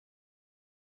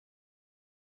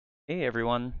Hey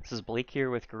everyone, this is Blake here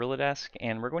with GorillaDesk,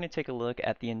 and we're going to take a look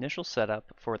at the initial setup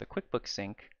for the QuickBooks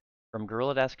sync from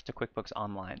GorillaDesk to QuickBooks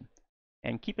Online.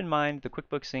 And keep in mind, the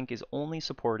QuickBooks sync is only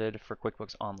supported for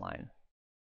QuickBooks Online.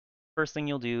 First thing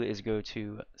you'll do is go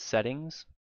to Settings,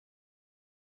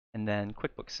 and then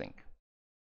QuickBooks Sync.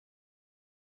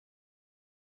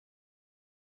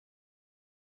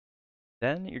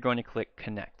 Then you're going to click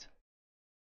Connect.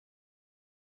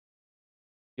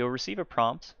 You'll receive a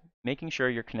prompt making sure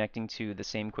you're connecting to the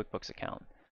same QuickBooks account.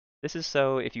 This is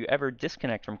so if you ever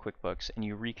disconnect from QuickBooks and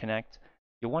you reconnect,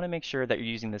 you'll want to make sure that you're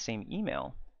using the same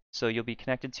email, so you'll be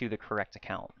connected to the correct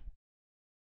account.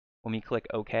 When we click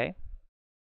OK,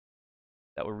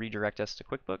 that will redirect us to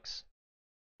QuickBooks,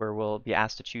 where we'll be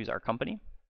asked to choose our company.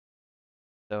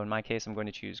 So in my case, I'm going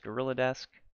to choose GorillaDesk.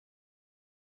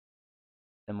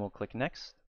 Then we'll click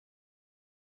Next,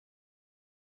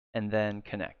 and then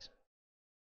Connect.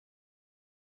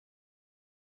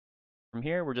 From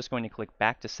here, we're just going to click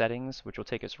back to Settings, which will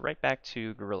take us right back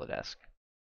to GorillaDesk.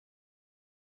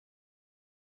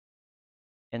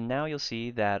 And now you'll see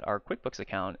that our QuickBooks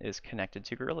account is connected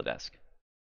to GorillaDesk.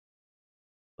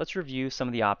 Let's review some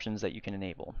of the options that you can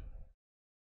enable.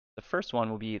 The first one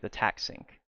will be the tax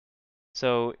sync.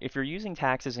 So if you're using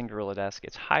taxes in GorillaDesk,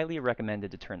 it's highly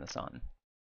recommended to turn this on.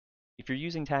 If you're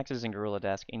using taxes in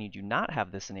GorillaDesk and you do not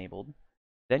have this enabled,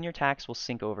 then your tax will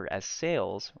sync over as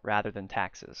sales rather than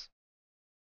taxes.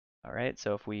 All right,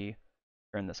 so if we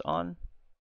turn this on,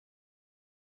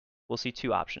 we'll see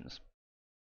two options.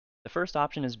 The first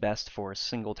option is best for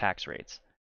single tax rates.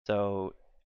 So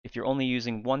if you're only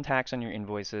using one tax on your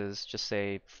invoices, just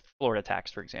say Florida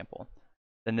tax, for example,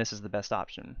 then this is the best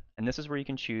option. And this is where you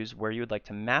can choose where you would like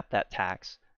to map that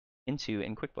tax into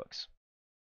in QuickBooks.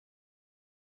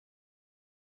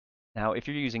 Now, if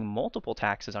you're using multiple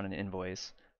taxes on an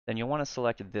invoice, then you'll want to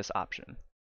select this option.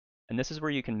 And this is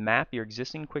where you can map your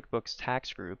existing QuickBooks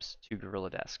tax groups to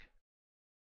GorillaDesk.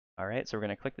 All right, so we're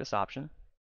going to click this option.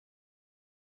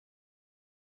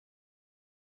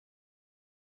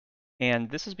 And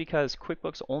this is because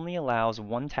QuickBooks only allows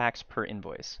one tax per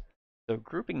invoice. So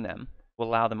grouping them will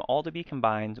allow them all to be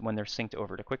combined when they're synced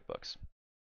over to QuickBooks.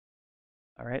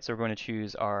 All right, so we're going to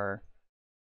choose our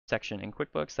section in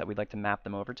QuickBooks that we'd like to map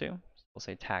them over to. So we'll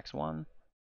say Tax 1,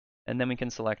 and then we can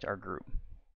select our group.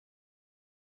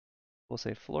 We'll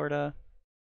say Florida,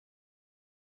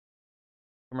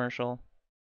 Commercial,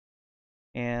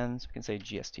 and we can say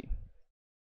GST.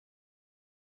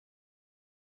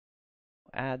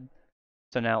 Add.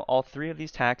 So now all three of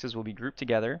these taxes will be grouped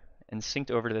together and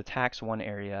synced over to the Tax 1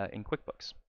 area in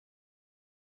QuickBooks.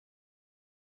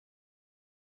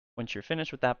 Once you're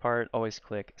finished with that part, always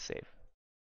click Save.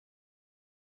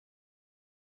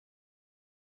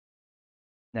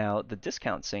 Now, the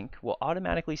discount sync will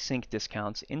automatically sync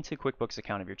discounts into QuickBooks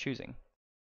account of your choosing.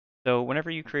 So whenever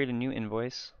you create a new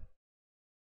invoice,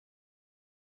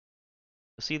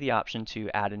 you'll see the option to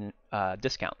add a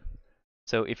discount.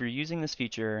 So if you're using this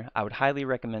feature, I would highly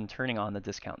recommend turning on the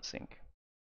discount sync.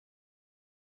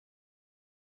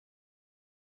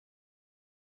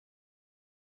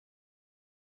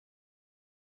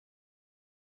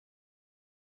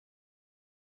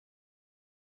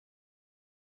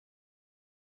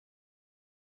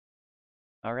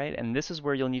 All right, and this is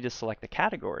where you'll need to select the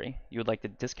category you would like the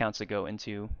discounts to go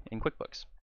into in QuickBooks.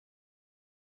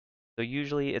 So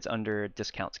usually it's under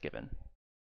discounts given.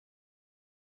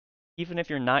 Even if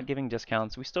you're not giving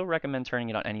discounts, we still recommend turning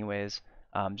it on anyways,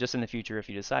 just in the future if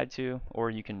you decide to,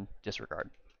 or you can disregard.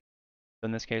 So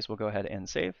in this case, we'll go ahead and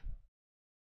save.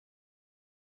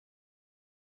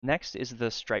 Next is the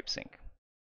Stripe sync,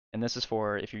 and this is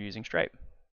for if you're using Stripe.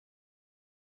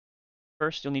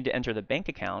 First, you'll need to enter the bank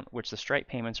account which the Stripe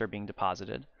payments are being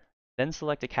deposited, then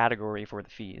select a category for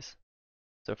the fees.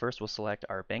 So first we'll select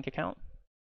our bank account,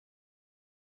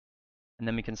 and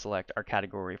then we can select our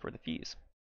category for the fees.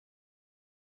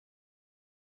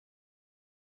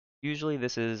 Usually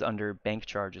this is under bank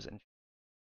charges and fees.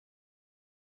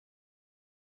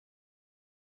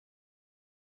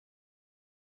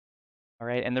 All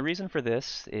right, and the reason for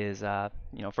this is,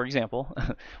 for example,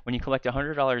 when you collect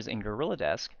 $100 in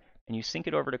GorillaDesk and you sync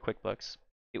it over to QuickBooks,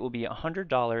 it will be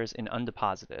 $100 in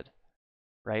undeposited,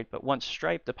 right? But once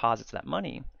Stripe deposits that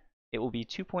money, it will be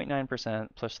 2.9%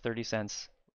 plus 30 cents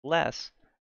less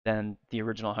than the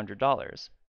original $100.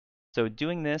 So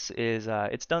doing this is,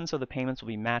 it's done so the payments will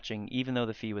be matching even though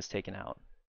the fee was taken out.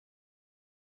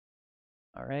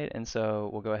 All right, and so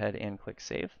we'll go ahead and click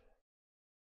Save.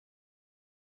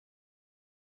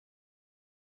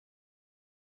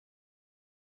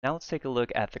 Now let's take a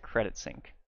look at the credit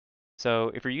sync.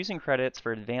 So if you're using credits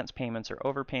for advance payments or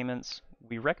overpayments,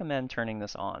 we recommend turning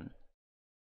this on.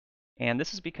 And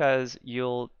this is because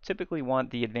you'll typically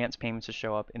want the advance payments to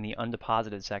show up in the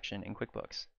undeposited section in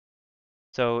QuickBooks.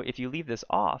 So if you leave this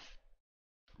off,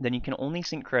 then you can only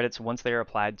sync credits once they are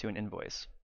applied to an invoice.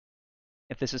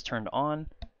 If this is turned on,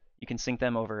 you can sync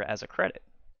them over as a credit.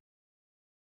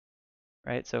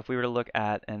 Right? So if we were to look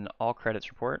at an all credits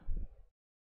report,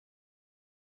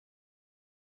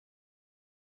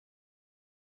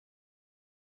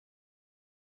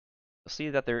 you'll see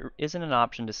that there isn't an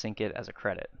option to sync it as a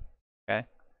credit. Okay?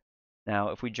 Now,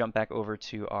 if we jump back over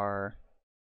to our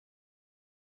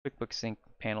QuickBooks Sync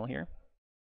panel here,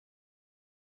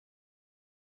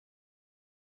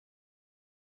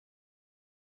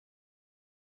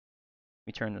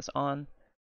 we turn this on,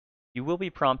 you will be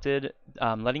prompted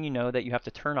letting you know that you have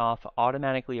to turn off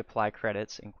automatically apply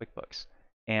credits in QuickBooks.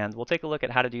 And we'll take a look at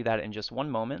how to do that in just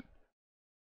one moment.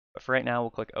 But for right now,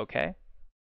 we'll click OK.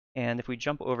 And if we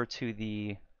jump over to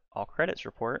the All Credits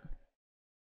report,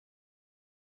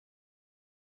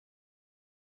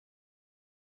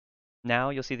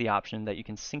 now you'll see the option that you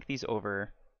can sync these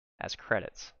over as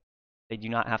credits. They do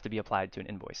not have to be applied to an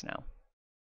invoice now.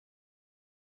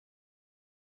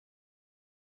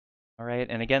 All right,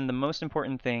 and again, the most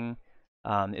important thing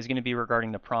is going to be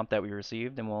regarding the prompt that we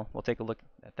received, and we'll take a look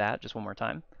at that just one more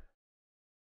time.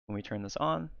 When we turn this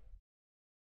on,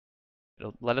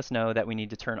 it'll let us know that we need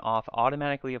to turn off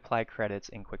automatically apply credits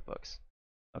in QuickBooks.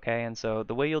 Okay, and so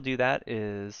the way you'll do that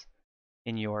is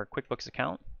in your QuickBooks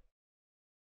account,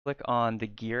 click on the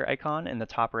gear icon in the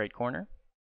top right corner.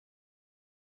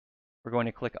 We're going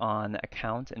to click on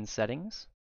Account and Settings.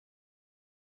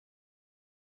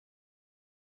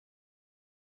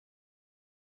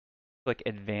 Click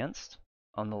Advanced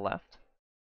on the left.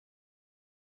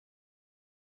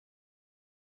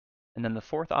 And then the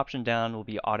fourth option down will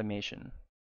be Automation.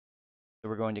 So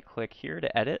we're going to click here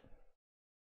to edit.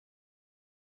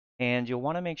 And you'll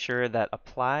want to make sure that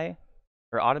Apply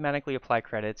or Automatically Apply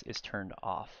Credits is turned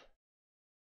off.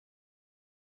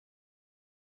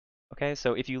 Okay,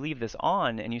 so if you leave this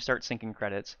on and you start syncing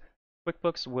credits,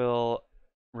 QuickBooks will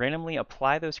randomly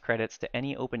apply those credits to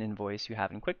any open invoice you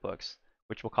have in QuickBooks,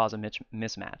 which will cause a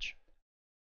mismatch.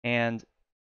 And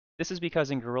this is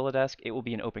because in GorillaDesk it will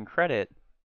be an open credit,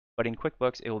 but in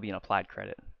QuickBooks it will be an applied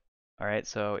credit. All right,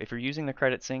 so if you're using the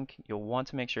credit sync, you'll want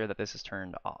to make sure that this is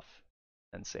turned off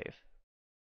and save.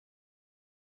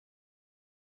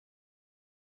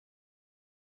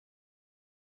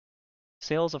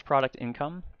 Sales of product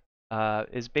income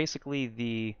is basically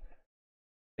the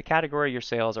category your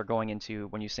sales are going into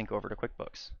when you sync over to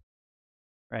QuickBooks.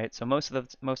 Right? So most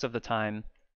of the time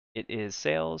it is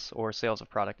sales or sales of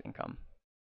product income.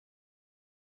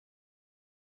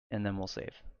 And then we'll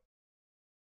save.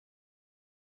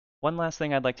 One last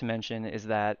thing I'd like to mention is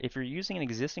that if you're using an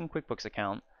existing QuickBooks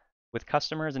account with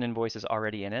customers and invoices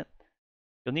already in it,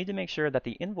 you'll need to make sure that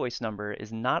the invoice number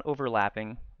is not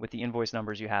overlapping with the invoice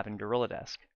numbers you have in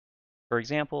GorillaDesk. For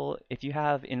example, if you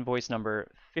have invoice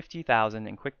number 50,000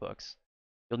 in QuickBooks,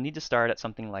 you'll need to start at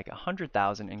something like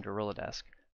 100,000 in GorillaDesk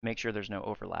to make sure there's no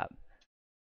overlap.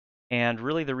 And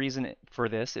really the reason for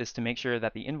this is to make sure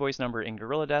that the invoice number in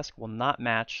GorillaDesk will not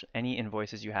match any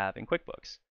invoices you have in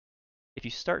QuickBooks. If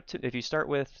you start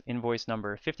with invoice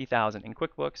number 50,000 in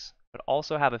QuickBooks, but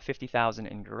also have a 50,000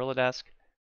 in GorillaDesk,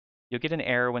 you'll get an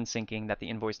error when syncing that the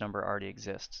invoice number already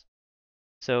exists.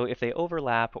 So if they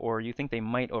overlap or you think they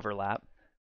might overlap,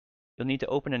 you'll need to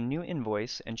open a new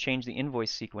invoice and change the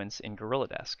invoice sequence in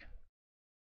GorillaDesk.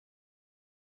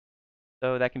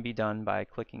 So that can be done by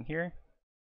clicking here,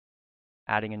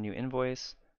 adding a new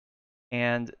invoice,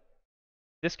 and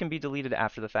this can be deleted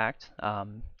after the fact.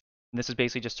 This is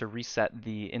basically just to reset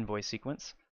the invoice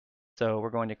sequence. So we're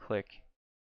going to click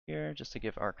here just to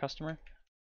give our customer.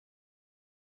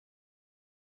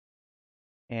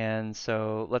 And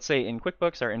so let's say in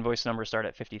QuickBooks our invoice numbers start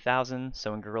at 50,000.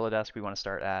 So in GorillaDesk we want to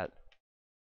start at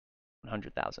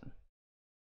 100,000.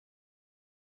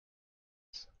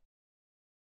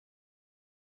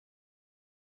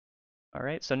 All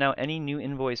right, so now any new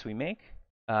invoice we make,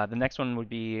 the next one would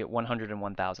be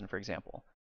 101,000, for example.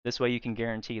 This way you can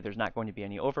guarantee there's not going to be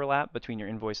any overlap between your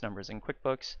invoice numbers in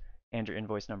QuickBooks and your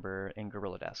invoice number in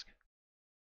GorillaDesk.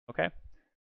 Okay,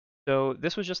 so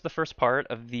this was just the first part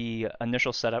of the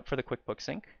initial setup for the QuickBooks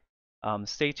Sync.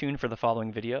 Stay tuned for the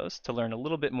following videos to learn a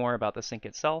little bit more about the sync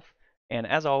itself. And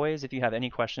as always, if you have any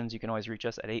questions, you can always reach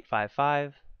us at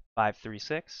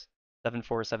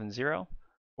 855-536-7470,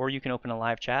 or you can open a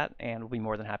live chat and we'll be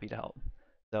more than happy to help.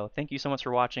 So thank you so much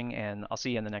for watching, and I'll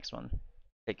see you in the next one.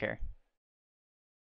 Take care.